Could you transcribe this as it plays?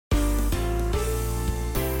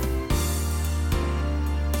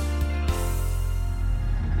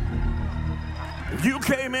If you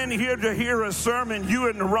came in here to hear a sermon,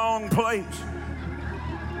 you're in the wrong place.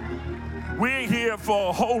 We're here for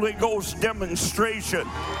a Holy Ghost demonstration.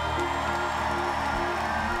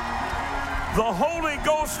 The Holy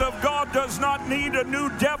Ghost of God does not need a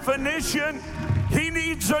new definition. He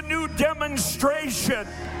needs a new demonstration.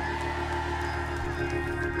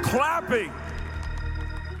 Clapping.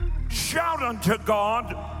 Shout unto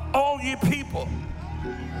God, all ye people.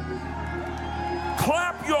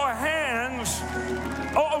 Clap your hands,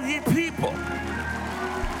 all ye people.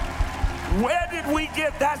 Where did we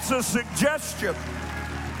get that's a suggestion?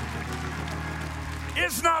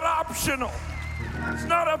 It's not optional. It's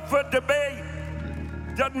not up for debate.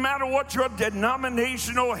 Doesn't matter what your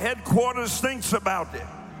denominational headquarters thinks about it.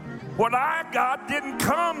 What I got didn't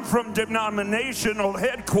come from denominational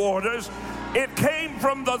headquarters. It came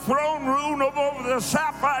from the throne room over the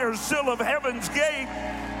sapphire sill of heaven's gate.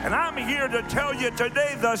 And I'm here to tell you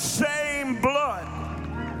today, the same blood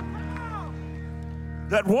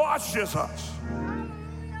that washes us,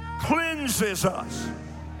 cleanses us.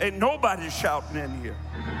 Ain't nobody shouting in here.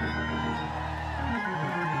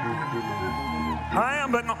 I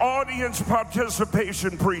am an audience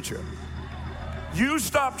participation preacher. You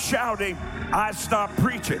stop shouting, I stop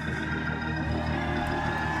preaching.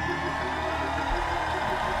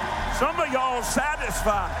 Some of y'all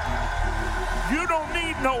satisfied. You don't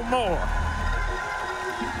need no more.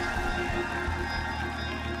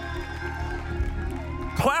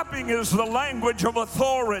 Clapping is the language of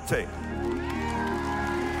authority.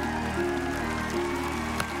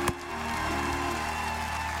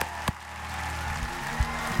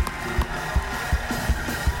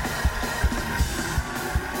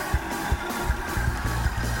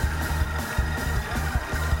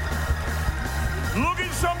 Look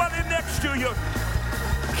at somebody next to you.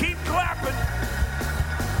 Keep clapping.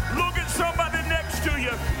 Look at somebody next to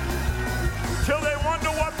you till they wonder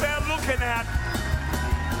what they're looking at.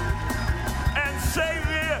 And say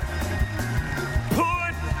this.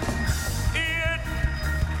 Put it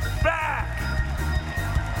back.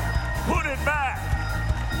 Put it back.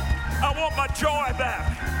 I want my joy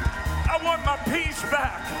back. I want my peace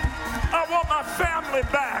back. I want my family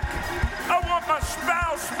back. I want my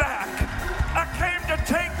spouse back. I came to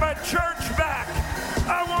take my church back.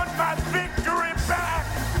 I want my victory back.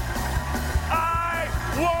 I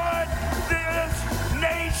want this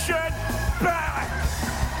nation back.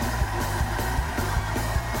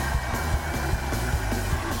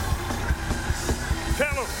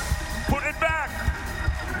 Tell them, put it back.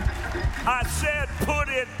 I said put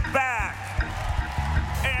it back.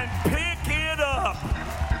 And pick it up.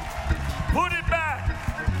 Put it back.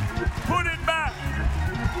 Put it back.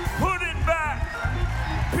 Put it back.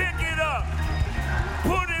 Pick it up.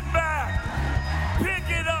 Put it back. Pick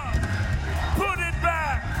it up. Put it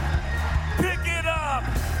back. Pick it up.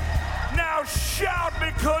 Now shout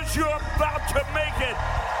because you're about to make it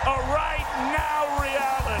a right now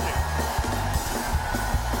reality.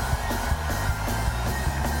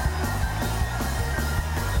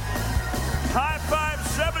 High five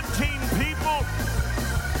 17 people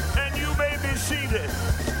and you may be seated.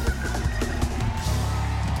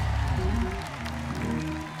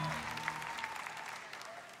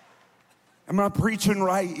 Am I preaching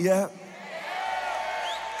right yet?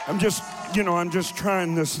 I'm just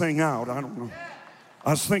trying this thing out. I don't know. I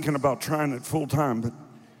was thinking about trying it full time, but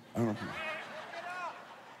I don't know.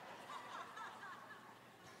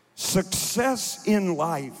 Success in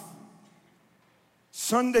life,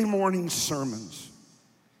 Sunday morning sermons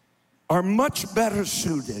are much better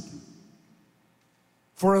suited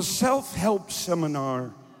for a self-help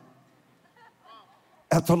seminar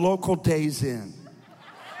at the local Days Inn.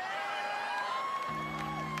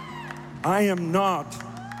 I am not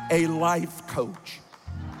a life coach.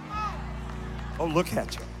 Oh, look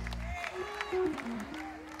at you.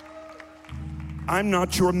 I'm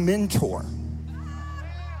not your mentor.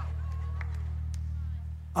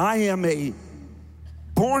 I am a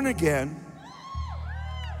born-again,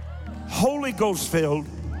 Holy Ghost-filled,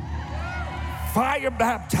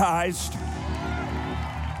 fire-baptized,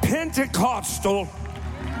 Pentecostal,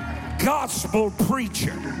 gospel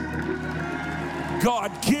preacher.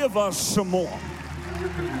 God, give us some more.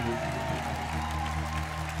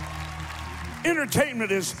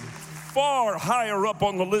 Entertainment is far higher up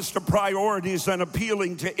on the list of priorities than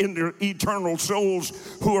appealing to eternal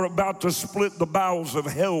souls who are about to split the bowels of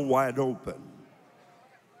hell wide open.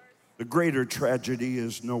 The greater tragedy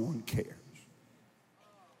is no one cares.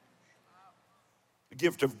 The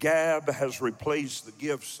gift of gab has replaced the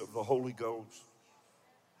gifts of the Holy Ghost.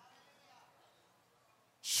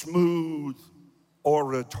 Smooth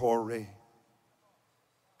oratory,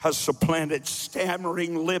 has supplanted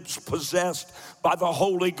stammering lips possessed by the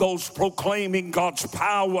Holy Ghost, proclaiming God's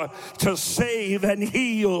power to save and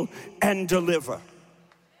heal and deliver.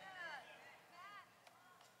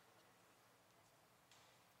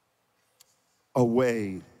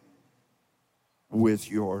 Away with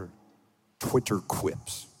your Twitter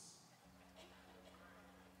quips,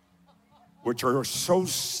 which are so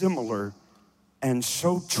similar and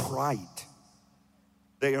so trite.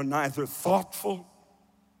 They are neither thoughtful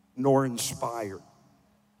nor inspired.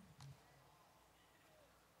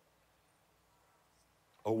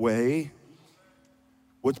 Away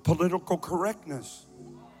with political correctness.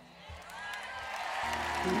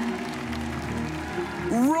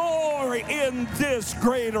 Roar in this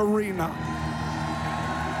great arena.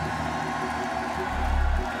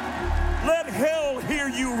 Let hell hear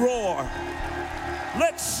you roar.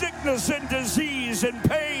 Let sickness and disease and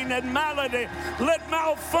pain and malady, let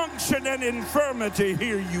malfunction and infirmity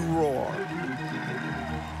hear you roar.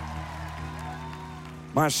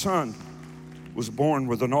 My son was born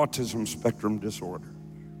with an autism spectrum disorder.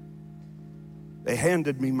 They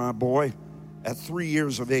handed me my boy at 3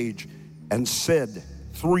 years of age and said,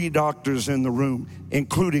 3 doctors in the room,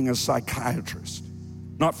 including a psychiatrist.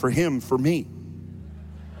 Not for him, for me.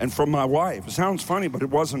 And for my wife. It sounds funny, but it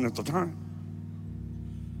wasn't at the time.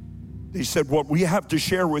 They said, what we have to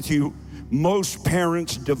share with you, most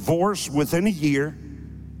parents divorce within a year.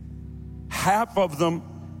 Half of them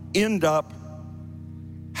end up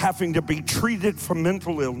having to be treated for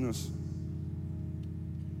mental illness.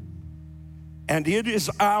 And it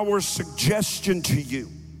is our suggestion to you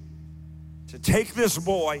to take this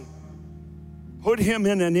boy, put him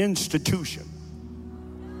in an institution.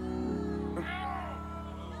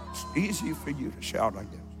 It's easy for you to shout, I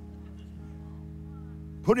guess.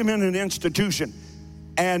 Put him in an institution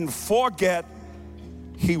and forget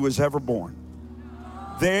he was ever born.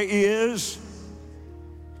 There is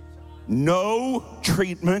no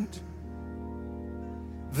treatment.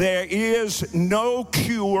 There is no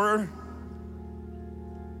cure.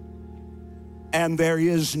 And there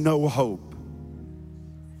is no hope.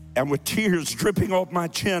 And with tears dripping off my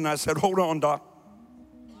chin, I said, hold on, Doc.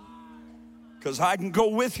 Because I can go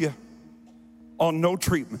with you on no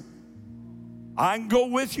treatment. I can go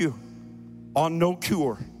with you on no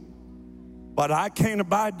cure. But I can't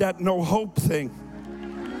abide that no hope thing.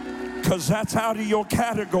 Because that's out of your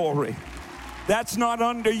category. That's not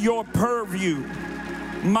under your purview.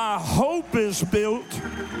 My hope is built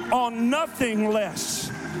on nothing less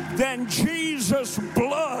than Jesus'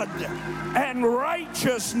 blood and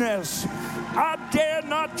righteousness. I dare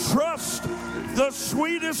not trust the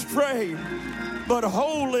sweetest frame, but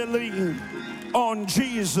wholly lean on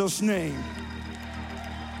Jesus' name.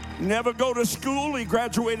 Never go to school. He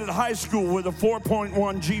graduated high school with a 4.1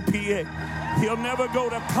 GPA. He'll never go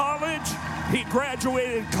to college. He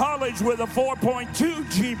graduated college with a 4.2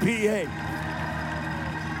 GPA.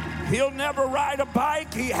 He'll never ride a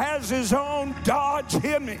bike. He has his own Dodge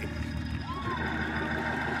Hemi.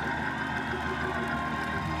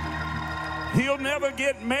 He'll never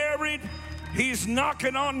get married. He's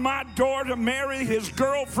knocking on my door to marry his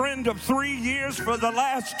girlfriend of 3 years for the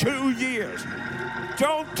last 2 years.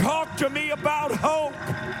 Don't talk to me about hope.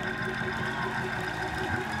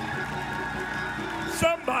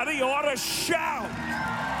 Somebody ought to shout.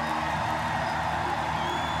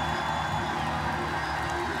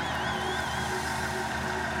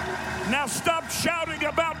 Now stop shouting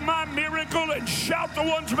about my miracle and shout the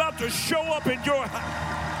ones about to show up in your house.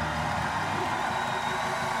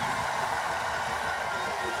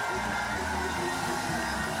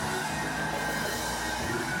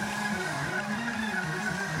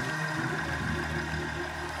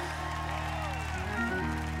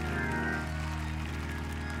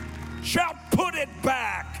 Shout, put it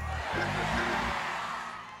back.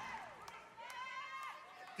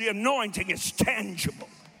 The anointing is tangible.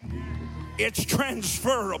 It's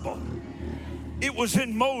transferable. It was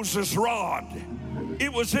in Moses' rod.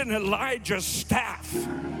 It was in Elijah's staff.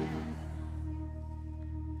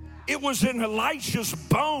 It was in Elisha's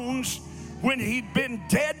bones when he'd been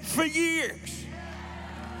dead for years.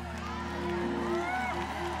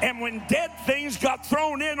 And when dead things got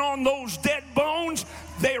thrown in on those dead bones,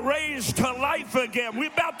 they raised to life again. We're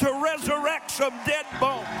about to resurrect some dead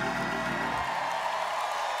bones.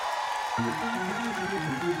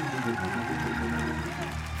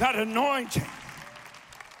 That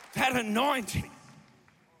anointing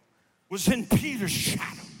was in Peter's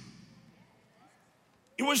shadow.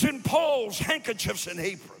 It was in Paul's handkerchiefs and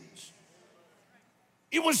aprons.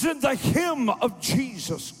 It was in the hem of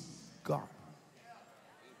Jesus' garment.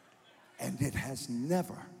 And it has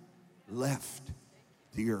never left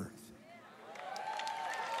the earth.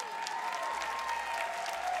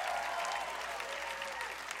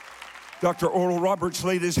 Dr. Oral Roberts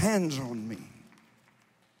laid his hands on me.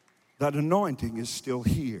 That anointing is still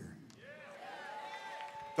here.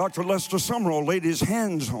 Dr. Lester Summerall laid his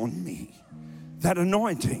hands on me. That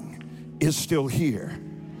anointing is still here.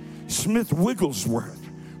 Smith Wigglesworth,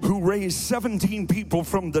 who raised 17 people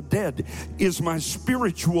from the dead, is my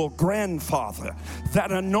spiritual grandfather.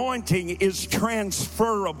 That anointing is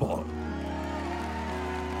transferable.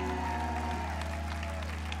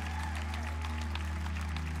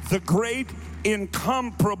 The great,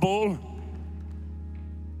 incomparable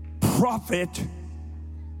prophet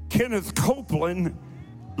Kenneth Copeland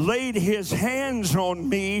laid his hands on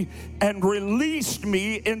me and released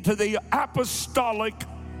me into the apostolic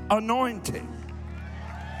anointing.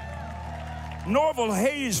 Norval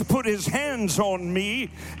Hayes put his hands on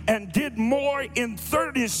me and did more in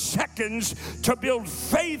 30 seconds to build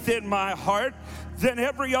faith in my heart than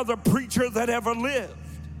every other preacher that ever lived.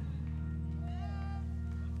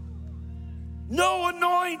 No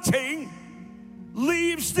anointing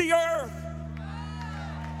leaves the earth.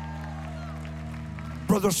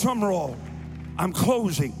 Brother Summerall, I'm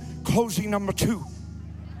closing number 2.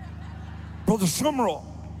 Brother Summerall,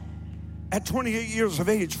 at 28 years of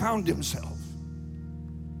age, found himself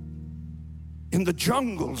in the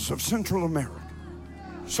jungles of Central America.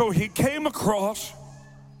 So he came across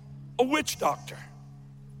a witch doctor,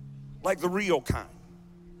 like the real kind.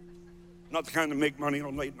 Not the kind that make money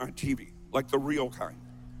on late night TV, like the real kind,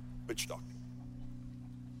 witch doctor.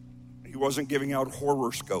 He wasn't giving out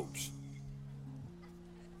horoscopes.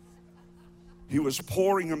 He was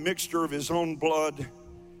pouring a mixture of his own blood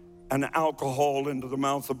and alcohol into the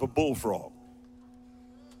mouth of a bullfrog.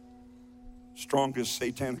 Strongest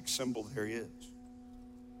satanic symbol there is.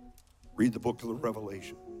 Read the book of the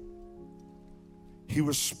Revelation. He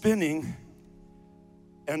was spinning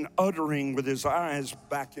and uttering with his eyes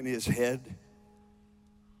back in his head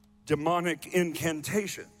demonic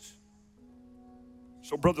incantations.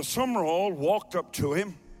 So Brother Summerall walked up to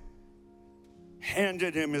him,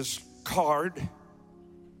 handed him his card,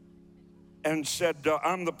 and said,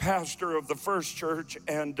 I'm the pastor of the First Church,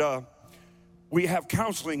 and we have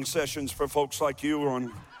counseling sessions for folks like you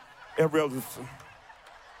on every other thing.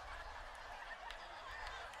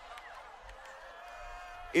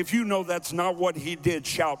 If you know that's not what he did,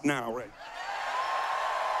 shout now, right?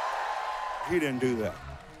 He didn't do that.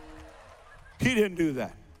 He didn't do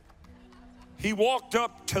that. He walked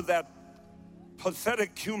up to that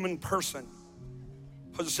pathetic human person,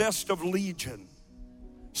 possessed of legion,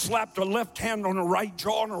 slapped a left hand on a right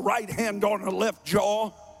jaw and a right hand on a left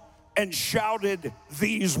jaw, and shouted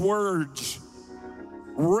these words,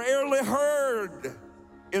 rarely heard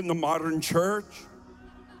in the modern church.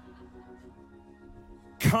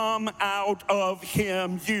 Come out of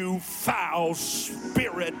him, you foul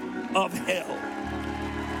spirit of hell.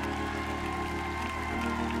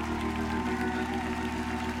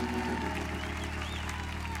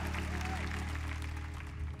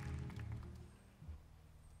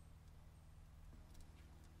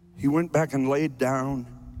 He went back and laid down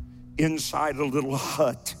inside a little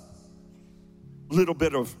hut, little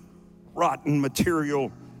bit of rotten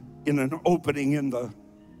material in an opening in the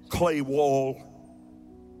clay wall,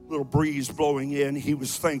 little breeze blowing in. He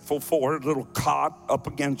was thankful for it, a little cot up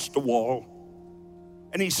against the wall.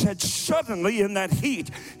 And he said suddenly in that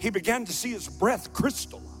heat, he began to see his breath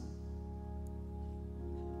crystalline.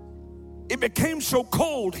 It became so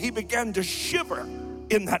cold, he began to shiver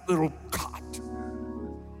in that little cot.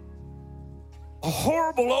 A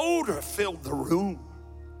horrible odor filled the room.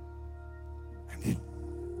 And it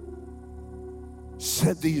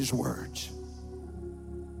said these words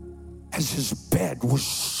as his bed was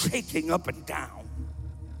shaking up and down.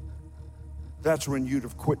 That's when you'd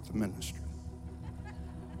have quit the ministry.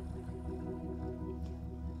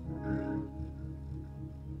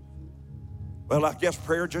 Well, I guess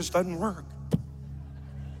prayer just doesn't work.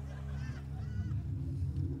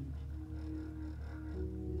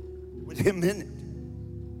 With him in it.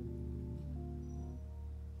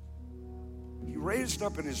 He raised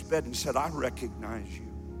up in his bed and said, I recognize you.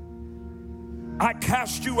 I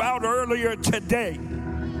cast you out earlier today.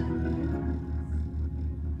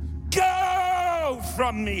 Go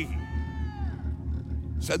from me.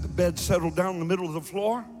 Said the bed settled down in the middle of the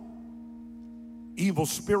floor. Evil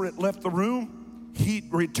spirit left the room. Heat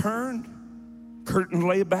returned. Curtain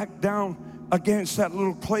lay back down against that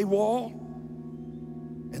little clay wall.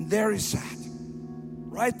 And there he sat.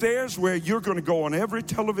 Right there's where you're going to go on every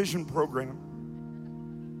television program,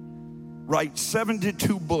 write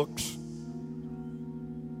 72 books,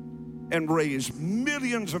 and raise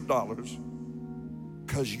millions of dollars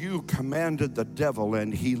because you commanded the devil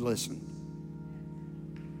and he listened.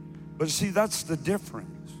 But see, that's the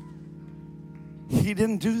difference. He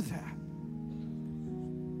didn't do that.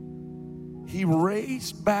 He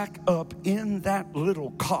raised back up in that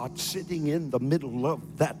little cot sitting in the middle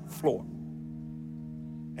of that floor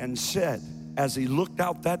and said, as he looked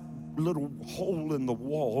out that little hole in the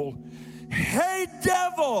wall, "Hey,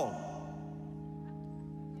 devil,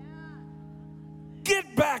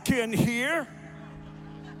 get back in here."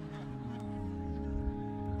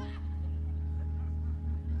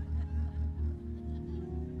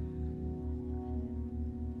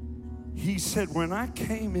 He said, "When I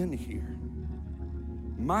came in here,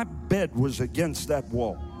 my bed was against that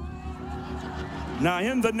wall. Now,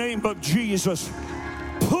 in the name of Jesus,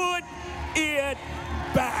 put it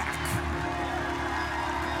back."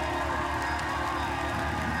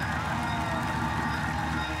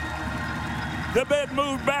 The bed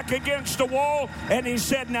moved back against the wall, and he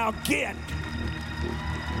said, "Now get,"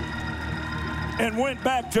 and went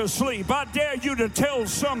back to sleep. I dare you to tell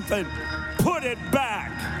something, put it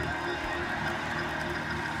back.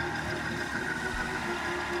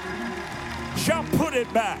 Shall put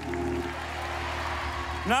it back.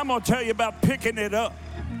 Now I'm going to tell you about picking it up.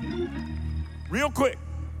 Real quick.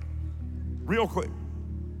 Real quick.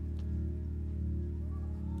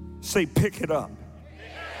 Say, pick it up.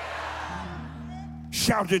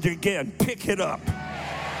 Shout it again. Pick it up.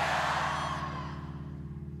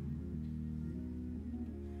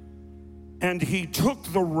 And he took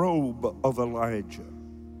the robe of Elijah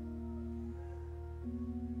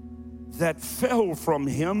that fell from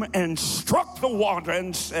him and struck the water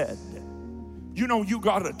and said, "You know, you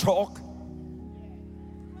got to talk."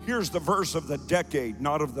 Here's the verse of the decade,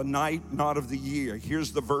 not of the night, not of the year.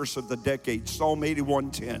 Here's the verse of the decade, Psalm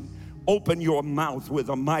 81:10. Open your mouth with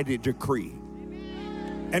a mighty decree.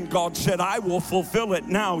 And God said, "I will fulfill it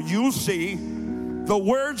now. You see, the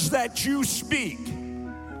words that you speak,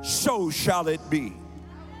 so shall it be."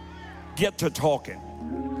 Get to talking.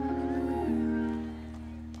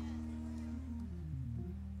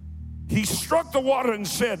 He struck the water and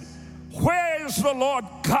said, "Where is the Lord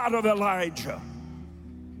God of Elijah?"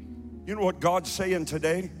 You know what God's saying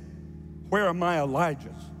today? Where are my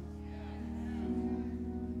Elijahs?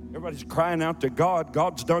 Everybody's crying out to God.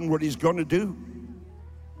 God's done what he's going to do.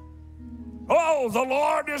 Oh, the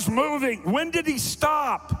Lord is moving. When did he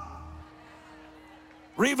stop?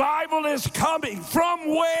 Revival is coming. From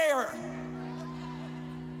where?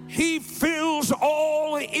 He fills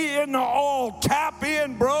all in all. Tap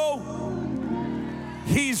in, bro.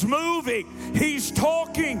 He's moving. He's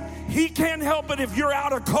talking. He can't help it if you're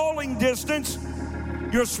out of calling distance.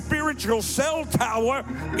 Your spiritual cell tower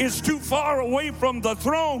is too far away from the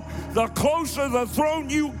throne. The closer the throne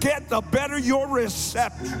you get, the better your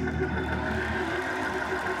reception.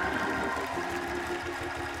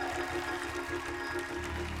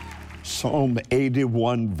 Psalm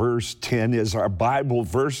 81 verse 10 is our Bible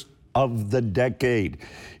verse of the decade.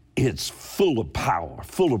 It's full of power,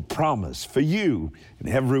 full of promise for you and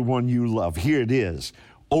everyone you love. Here it is.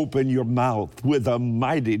 Open your mouth with a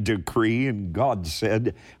mighty decree, and God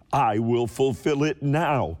said, "I will fulfill it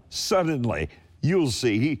now." Suddenly, you'll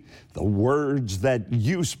see the words that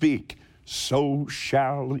you speak, so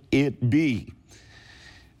shall it be.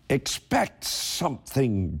 Expect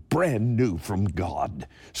something brand new from God,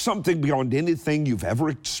 something beyond anything you've ever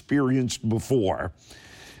experienced before.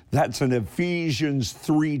 That's an Ephesians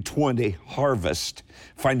 3:20 harvest.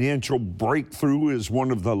 Financial breakthrough is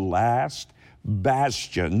one of the last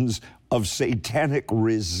bastions of satanic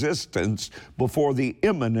resistance before the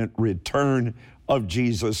imminent return of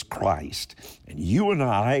Jesus Christ. And you and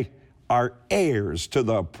I are heirs to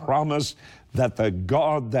the promise that the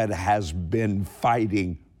God that has been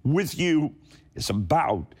fighting with you is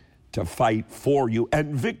about to fight for you.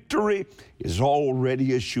 And victory is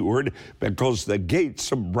already assured because the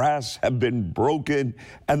gates of brass have been broken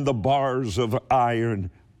and the bars of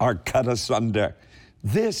iron are cut asunder.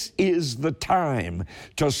 This is the time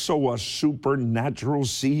to sow a supernatural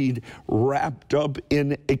seed wrapped up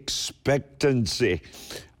in expectancy.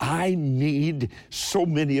 I need so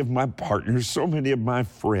many of my partners, so many of my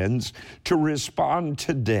friends to respond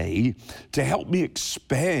today to help me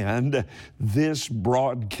expand this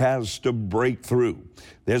broadcast of breakthrough.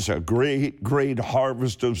 There's a great, great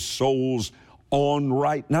harvest of souls on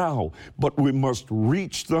right now, but we must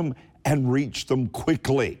reach them and reach them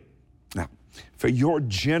quickly. Now, for your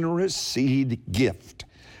generous seed gift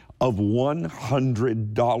of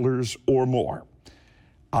 $100 or more,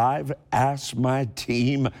 I've asked my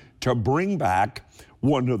team to bring back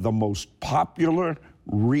one of the most popular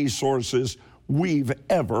resources we've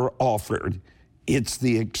ever offered. It's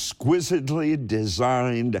the exquisitely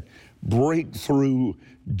designed Breakthrough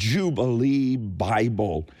Jubilee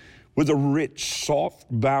Bible with a rich,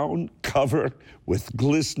 soft-bound cover with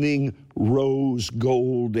glistening rose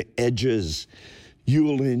gold edges.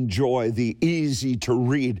 You'll enjoy the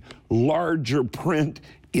easy-to-read, larger print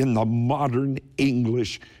in the modern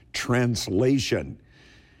English translation.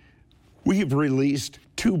 We've released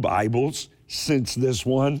 2 Bibles since this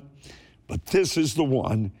one, but this is the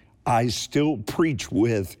one I still preach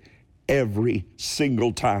with every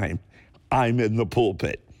single time I'm in the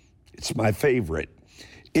pulpit. It's my favorite.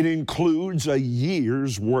 It includes a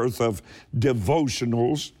year's worth of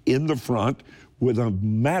devotionals in the front with a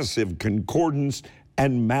massive concordance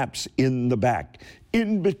and maps in the back.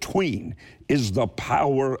 In between is the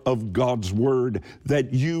power of God's word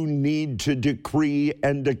that you need to decree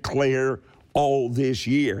and declare all this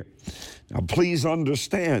year. Now, please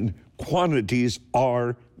understand, quantities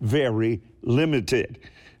are very limited,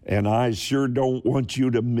 and I sure don't want you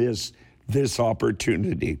to miss this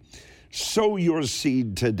opportunity. Sow your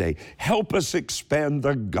seed today. Help us expand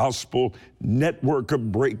the gospel network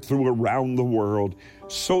of breakthrough around the world.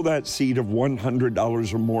 Sow that seed of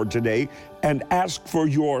 $100 or more today and ask for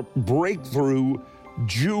your Breakthrough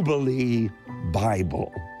Jubilee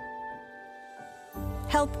Bible.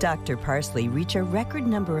 Help Dr. Parsley reach a record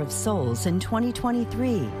number of souls in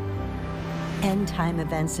 2023. End time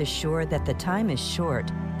events assure that the time is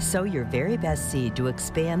short. Sow your very best seed to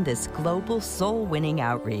expand this global soul-winning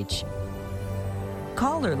outreach.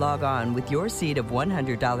 Call or log on with your seed of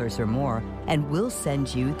 $100 or more, and we'll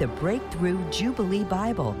send you the Breakthrough Jubilee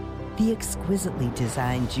Bible. The exquisitely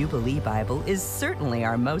designed Jubilee Bible is certainly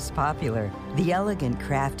our most popular. The elegant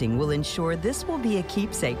crafting will ensure this will be a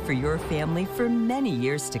keepsake for your family for many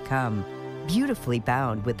years to come. Beautifully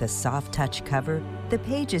bound with a soft touch cover, the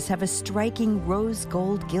pages have a striking rose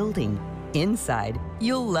gold gilding. Inside,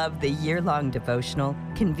 you'll love the year-long devotional,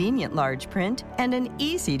 convenient large print, and an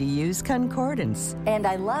easy-to-use concordance. And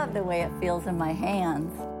I love the way it feels in my hands.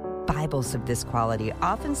 Bibles of this quality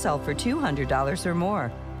often sell for $200 or more.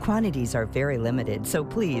 Quantities are very limited, so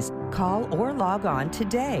please call or log on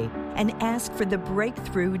today and ask for the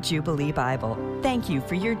Breakthrough Jubilee Bible. Thank you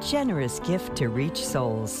for your generous gift to reach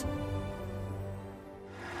souls.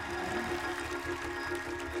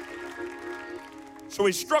 So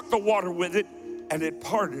he struck the water with it, and it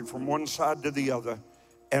parted from one side to the other,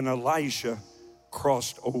 and Elisha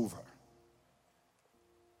crossed over.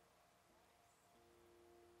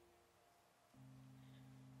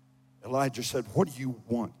 Elijah said, "What do you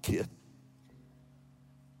want, kid?"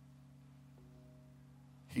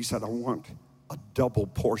 He said, "I want a double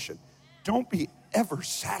portion." Don't be ever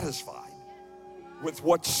satisfied with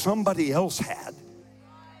what somebody else had.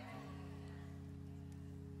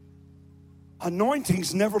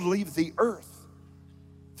 Anointings never leave the earth.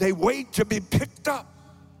 They wait to be picked up.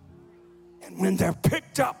 And when they're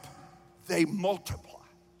picked up, they multiply.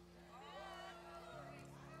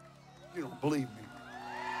 You don't believe me.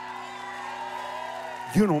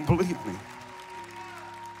 You don't believe me.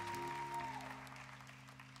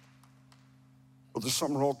 Well, the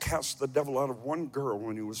Summerall cast the devil out of one girl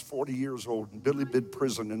when he was 40 years old in Bilibid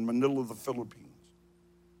prison in Manila, the Philippines.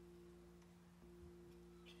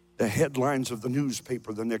 The headlines of the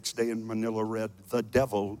newspaper the next day in Manila read, "The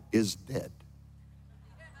devil is dead."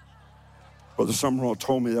 Brother Summerall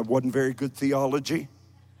told me that wasn't very good theology,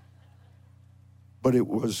 but it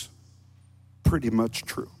was pretty much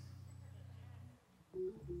true.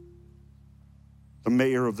 The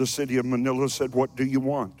mayor of the city of Manila said, "What do you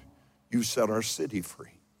want?" "You set our city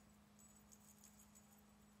free."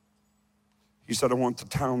 He said, "I want the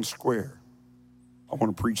town square. I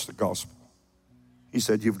want to preach the gospel." He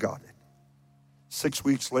said, "You've got it." 6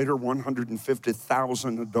 weeks later,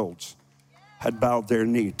 150,000 adults had bowed their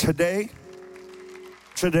knee. Today,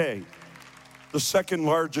 the second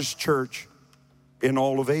largest church in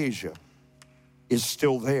all of Asia is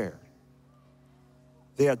still there.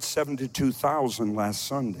 They had 72,000 last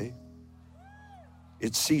Sunday.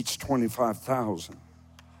 It seats 25,000.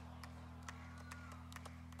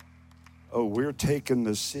 Oh, we're taking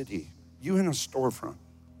the city. You in a storefront.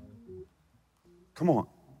 Come on.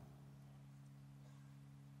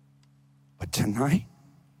 But tonight,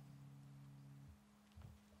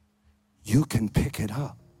 you can pick it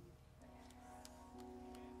up.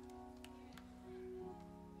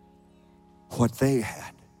 What they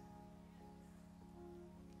had.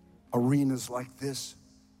 Arenas like this,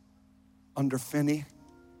 under Finney,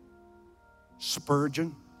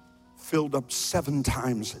 Spurgeon, filled up 7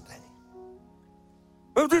 times a day.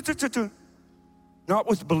 Not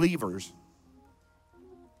with believers,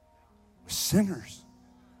 sinners.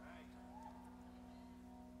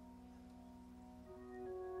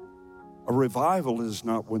 A revival is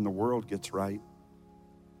not when the world gets right.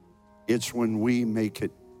 It's when we make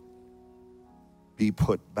it be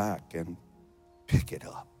put back and pick it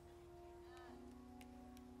up.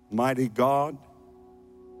 Mighty God,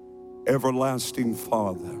 everlasting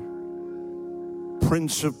Father,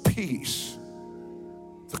 Prince of Peace,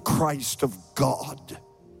 the Christ of God,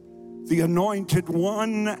 the Anointed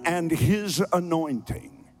One and His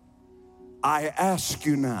anointing, I ask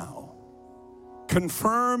you now,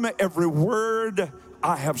 confirm every word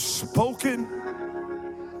I have spoken.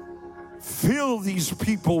 Fill these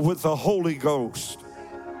people with the Holy Ghost.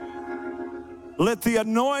 Let the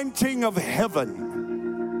anointing of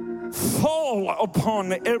heaven fall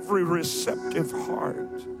upon every receptive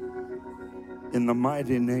heart. In the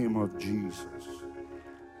mighty name of Jesus.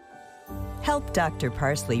 Help Dr.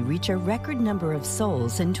 Parsley reach a record number of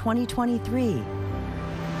souls in 2023.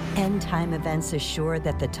 End time events assure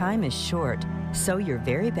that the time is short. Sow your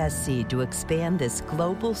very best seed to expand this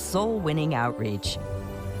global soul-winning outreach.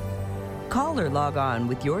 Call or log on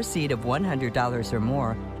with your seed of $100 or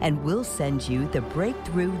more, and we'll send you the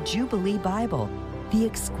Breakthrough Jubilee Bible. The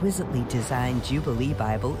exquisitely designed Jubilee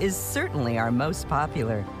Bible is certainly our most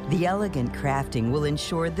popular. The elegant crafting will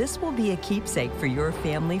ensure this will be a keepsake for your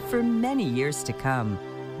family for many years to come.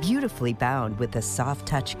 Beautifully bound with a soft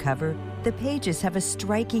touch cover, the pages have a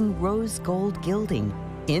striking rose gold gilding.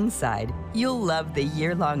 Inside, you'll love the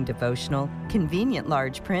year-long devotional, convenient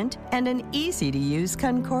large print, and an easy-to-use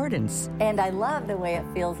concordance. And I love the way it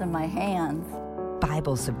feels in my hands.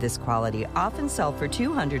 Bibles of this quality often sell for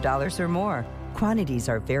 $200 or more. Quantities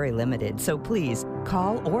are very limited, so please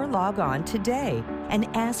call or log on today and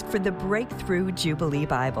ask for the Breakthrough Jubilee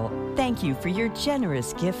Bible. Thank you for your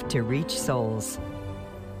generous gift to reach souls.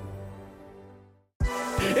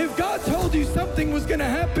 If God told you something was going to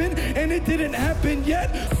happen and it didn't happen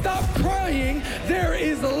yet, stop crying. There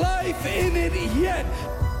is life in it yet.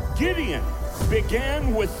 Gideon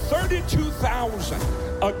began with 32,000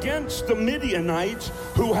 against the Midianites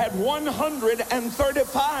who had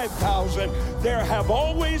 135,000. There have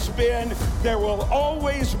always been, there will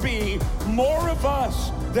always be more of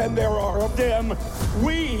us than there are of them.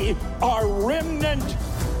 We are remnant,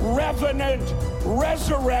 revenant,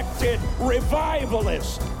 resurrected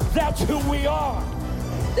revivalists. That's who we are.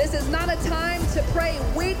 This is not a time to pray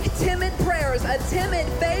weak, timid prayers. A timid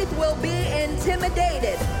faith will be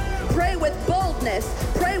intimidated. Pray with boldness.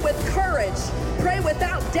 Pray with courage. Pray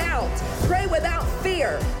without doubt. Pray without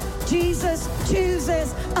fear. Jesus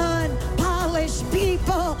chooses unpolished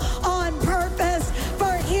people on purpose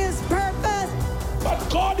for His purpose. But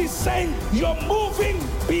God is saying you're moving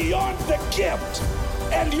beyond the gift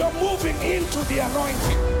and you're moving into the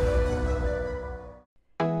anointing.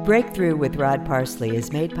 Breakthrough with Rod Parsley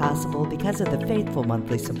is made possible because of the faithful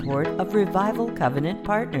monthly support of Revival Covenant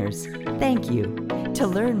Partners. Thank you. To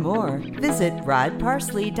learn more, visit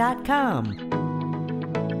rodparsley.com.